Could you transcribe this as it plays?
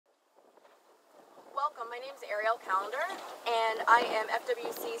welcome. My name is Ariel Calendar, and I am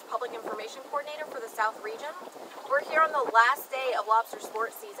FWC's Public Information Coordinator for the South Region. We're here on the last day of lobster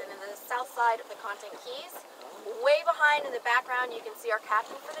sports season in the south side of the Content Keys. Way behind in the background, you can see our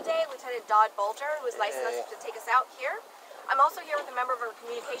captain for the day, Lieutenant Dodd Bulger, who is licensed to take us out here. I'm also here with a member of our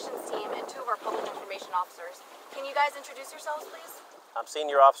communications team and two of our public information officers. Can you guys introduce yourselves, please? I'm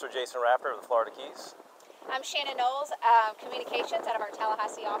Senior Officer Jason Rapper of the Florida Keys. I'm Shannon Knowles, Communications out of our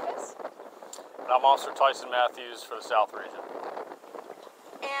Tallahassee office. And I'm Officer Tyson Matthews for the South Region.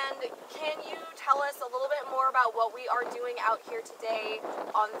 And can you tell us a little bit more about what we are doing out here today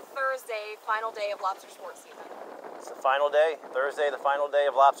on Thursday, final day of lobster sports season? It's the final day, Thursday, the final day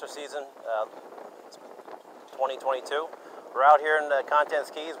of lobster season, 2022. We're out here in the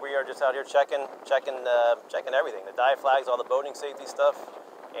Contents Keys. We are just out here checking everything: the dive flags, all the boating safety stuff,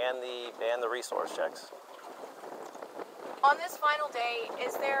 and the resource checks. On this final day,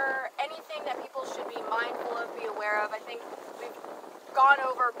 is there anything that people should be mindful of, be aware of? I think we've gone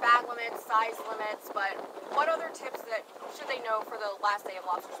over bag limits, size limits, but what other tips that should they know for the last day of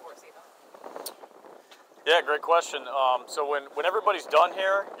lobster sports season? Yeah, great question. So when everybody's done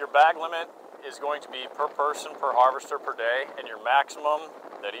here, your bag limit is going to be per person, per harvester per day, and your maximum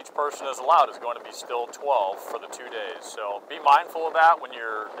that each person is allowed is going to be still 12 for the 2 days. So be mindful of that when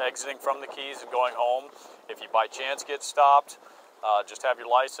you're exiting from the Keys and going home. If you by chance get stopped, just have your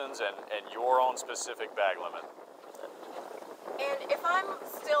license and your own specific bag limit. And if I'm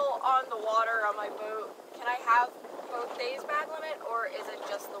still on the water on my boat, can I have both days bag limit, or is it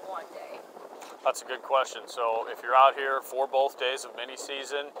just the 1 day? That's a good question. So if you're out here for both days of mini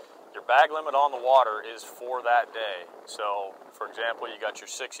season, your bag limit on the water is for that day. So, for example, you got your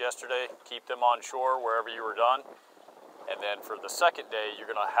 6 yesterday, keep them on shore wherever you were done. And then for the second day, you're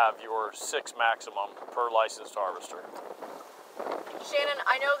going to have your 6 maximum per licensed harvester. Shannon,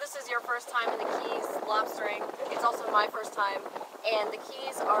 I know this is your first time in the Keys lobstering. It's also my first time, and the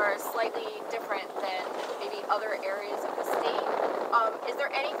Keys are slightly different than maybe other areas of the state. Is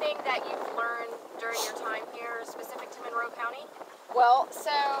there anything that you've learned during your time here specific to Monroe County? Well,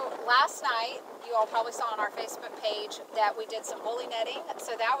 so last night, you all probably saw on our Facebook page that we did some bully netting.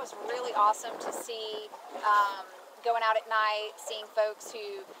 So that was really awesome to see, going out at night, seeing folks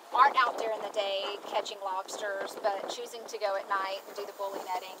who aren't out there in the day catching lobsters, but choosing to go at night and do the bully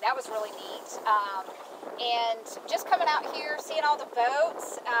netting. That was really neat. And just coming out here, seeing all the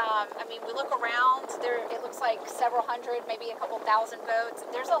boats. I mean, we look around, it looks like several hundred, maybe a couple thousand boats.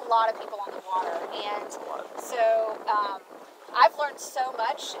 There's a lot of people on the water. And so I've learned so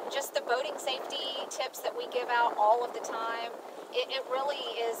much. Just the boating safety tips that we give out all of the time, it really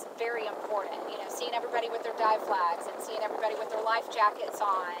is very important. You know, seeing everybody with their dive flags and seeing everybody with their life jackets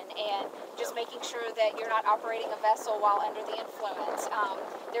on, and just making sure that you're not operating a vessel while under the influence.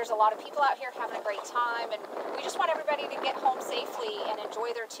 There's a lot of people out here having a great time, and we just want everybody to get home safely and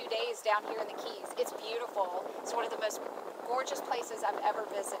enjoy their 2 days down here in the Keys. It's beautiful. It's one of the most gorgeous places I've ever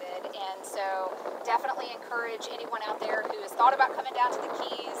visited, and so definitely encourage anyone out there who has thought about coming down to the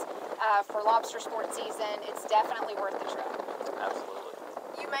Keys for lobster sports season. It's definitely worth the trip. Absolutely.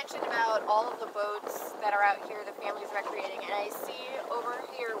 You mentioned about all of the boats that are out here, the families recreating, and I see over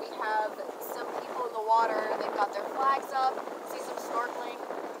here we have some people in the water. They've got their flags up, see some snorkeling.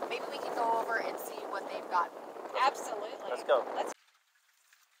 Maybe we can go over and see what they've got. Absolutely. Let's go.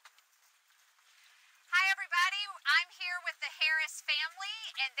 Hi everybody, I'm here with the Harris family,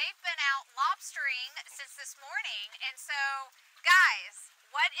 and they've been out lobstering since this morning. And so, guys,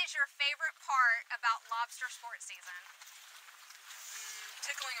 what is your favorite part about lobster sports season?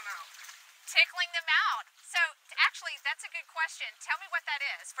 Tickling them out. Tickling them out. So, actually, that's a good question. Tell me what that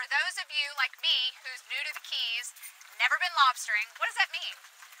is. For those of you like me, who's new to the Keys, never been lobstering, what does that mean?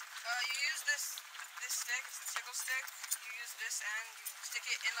 You use this stick, it's a tickle stick. You use this end, you stick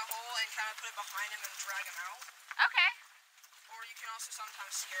it in the hole and kind of put it behind him and drag him out. Okay. Or you can also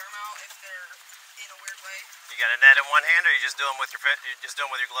sometimes scare them out if they're in a weird way. You got a net in one hand, or you just do them with your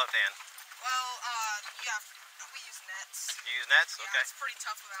gloved hand? Well, yeah, we use nets. You use nets? Yeah, Okay. it's pretty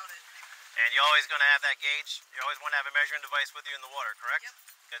tough without it. And you're always going to have that gauge. You always want to have a measuring device with you in the water, correct? Yep.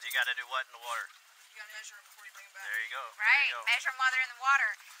 Because you got to do what in the water? You gotta measure them before you bring them back. There you go. Right, There you go. measure them while they're in the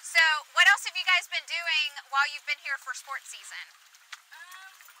water. So, what else have you guys been doing while you've been here for sports season?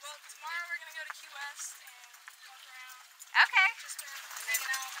 Well, tomorrow we're gonna go to Key West and walk around. Okay. Just been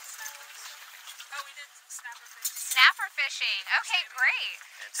hanging out with snow and stuff. Oh, we did snapper fishing. Snapper fishing. Okay, great.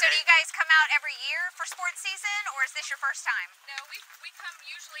 And So do you guys come out every year for sports season, or is this your first time? No, we come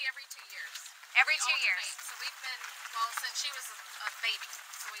usually every 2 years. Every We 2 years. alternate. So we've been, well, since she was a baby.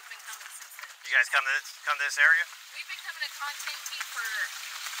 So we've been coming since then. You guys come to this area? We've been coming to Content Key for,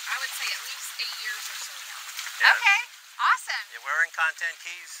 I would say at least 8 years or so now. Yeah. Okay, awesome. Yeah, we're in Content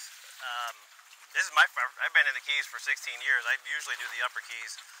Keys. This is I've been in the Keys for 16 years. I usually do the upper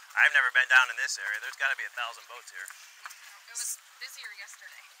Keys. I've never been down in this area. There's got to be 1,000 boats here. It was busier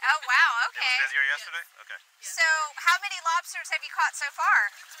yesterday. Oh, wow, It okay. was busier yesterday? Okay. Yes. So, how many lobsters have you caught so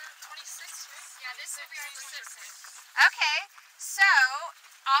far? 26, right? Yeah, this will be our 26. Okay, so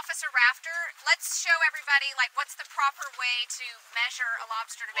Officer Rafter, let's show everybody like what's the proper way to measure a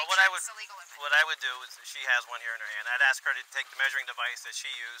lobster to make Well, sure it's a legal limit. what I would do is, she has one here in her hand. I'd ask her to take the measuring device that she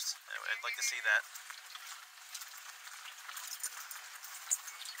used. I'd like to see that.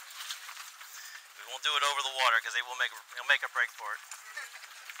 We won't do it over the water because he'll make a break for it.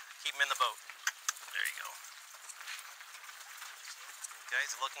 Keep him in the boat. There you go. Okay,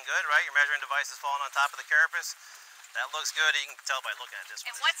 it's looking good, right? Your measuring device is falling on top of the carapace. That looks good. You can tell by looking at this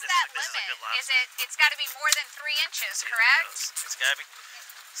one. And what's This that is a limit? good lobster. Is it's got to be more than 3 inches, See, there it correct? goes. It's got to be.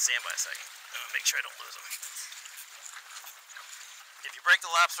 Stand by a second. I'm gonna make sure I don't lose them. If you break the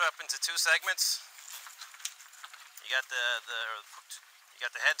lobster up into 2 segments, you got the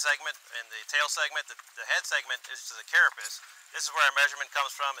head segment and the tail segment. The head segment is to the carapace. This is where our measurement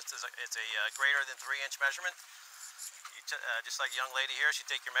comes from. It's a greater than 3-inch measurement. Just like a young lady here, you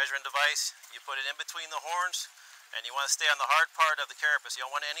take your measuring device, you put it in between the horns, and you want to stay on the hard part of the carapace. You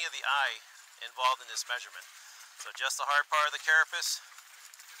don't want any of the eye involved in this measurement. So just the hard part of the carapace.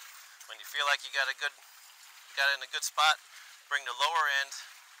 When you feel like you got it in a good spot, bring the lower end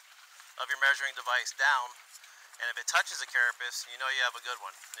of your measuring device down, and if it touches the carapace, you know you have a good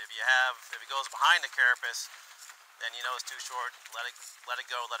one. If it goes behind the carapace, then you know it's too short. Let it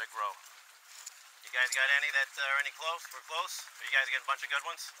go, let it grow. You guys got any that are any close? We're close. Are you guys getting a bunch of good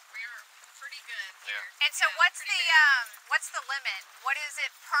ones? We're pretty good here. And so what's the limit? What is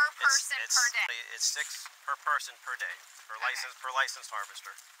it per person per day? It's 6 per person per day per licensed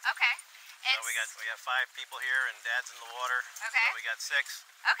harvester. Okay. And So we got 5 people here, and Dad's in the water. Okay. So we got 6.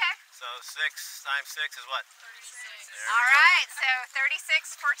 Okay. So 6 times 6 is what? 36. There All we go. right. So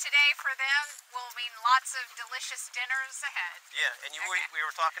 36 for today for them will mean lots of delicious dinners ahead. Yeah, and Okay. we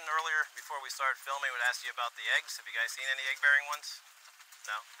were talking earlier before we started filming. I would ask you about the eggs. Have you guys seen any egg-bearing ones?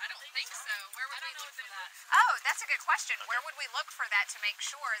 No. I don't think so. Where would we look for that? Oh, that's a good question. Where would we look for that to make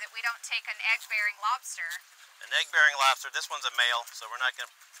sure that we don't take an egg-bearing lobster? An egg-bearing lobster. This one's a male, so we're not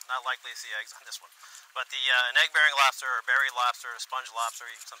likely to see eggs on this one. But an egg-bearing lobster, or berry lobster, or sponge lobster,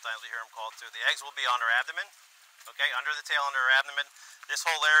 sometimes we hear them called too. The eggs will be on their abdomen. Okay, under the tail, under her abdomen. This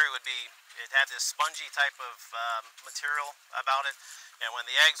whole area it had this spongy type of material about it. And when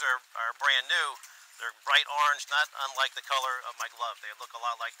the eggs are brand new, they're bright orange, not unlike the color of my glove. They look a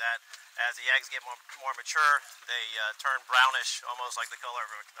lot like that. As the eggs get more mature, they turn brownish, almost like the color of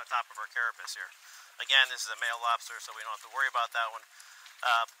the top of her carapace here. Again, this is a male lobster, so we don't have to worry about that one.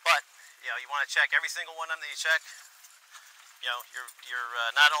 But you want to check every single one of them that you check. Your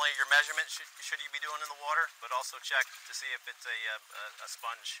not only your measurement should you be doing in the water, but also check to see if it's a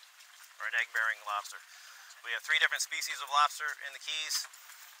sponge or an egg-bearing lobster. We have 3 different species of lobster in the Keys: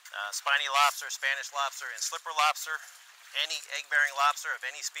 spiny lobster, Spanish lobster, and slipper lobster. Any egg-bearing lobster of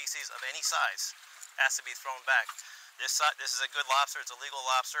any species of any size has to be thrown back. This is a good lobster. It's a legal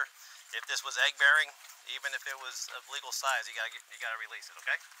lobster. If this was egg-bearing, even if it was of legal size, you gotta release it.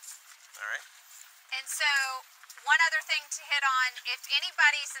 Okay. All right. And so, one other thing to hit on, if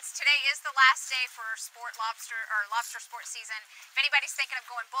anybody, since today is the last day for lobster sports season, if anybody's thinking of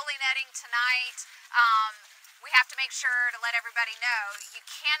going bully netting tonight, we have to make sure to let everybody know you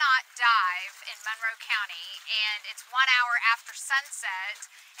cannot dive in Monroe County, and it's 1 hour after sunset,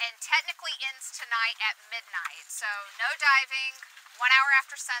 and technically ends tonight at midnight. So no diving, 1 hour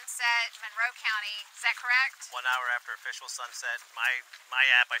after sunset, Monroe County. Is that correct? 1 hour after official sunset. My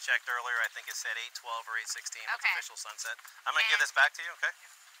app I checked earlier, I think it said 8:12 or 8:16 was Okay. official sunset. I'm gonna give this back to you, okay?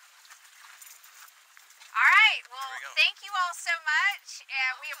 All right. Well, we go. thank you all so much.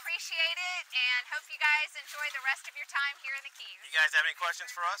 We appreciate it, and hope you guys enjoy the rest of your time here in the Keys. You guys have any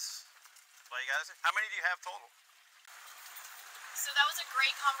questions for us? Well, you guys, how many do you have total? So that was a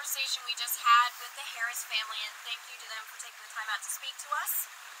great conversation we just had with the Harris family, and thank you to them for taking the time out to speak to us.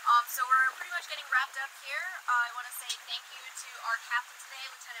 So we're pretty much getting wrapped up here. I want to say thank you to our captain today,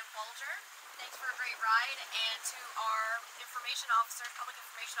 Lieutenant Bulger. Thanks for a great ride, and to our information officers, public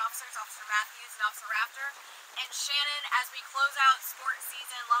information officers, Officer Matthews and Officer Rafter. And Shannon, as we close out sports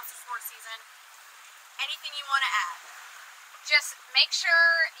season, lobster sports season, anything you want to add? Just make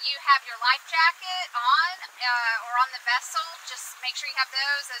sure you have your life jacket on or on the vessel. Just make sure you have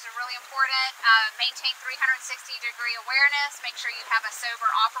those. Those are really important. Maintain 360-degree awareness. Make sure you have a sober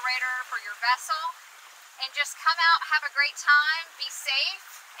operator for your vessel. And just come out, have a great time, be safe,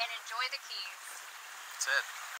 and enjoy the keys. That's it.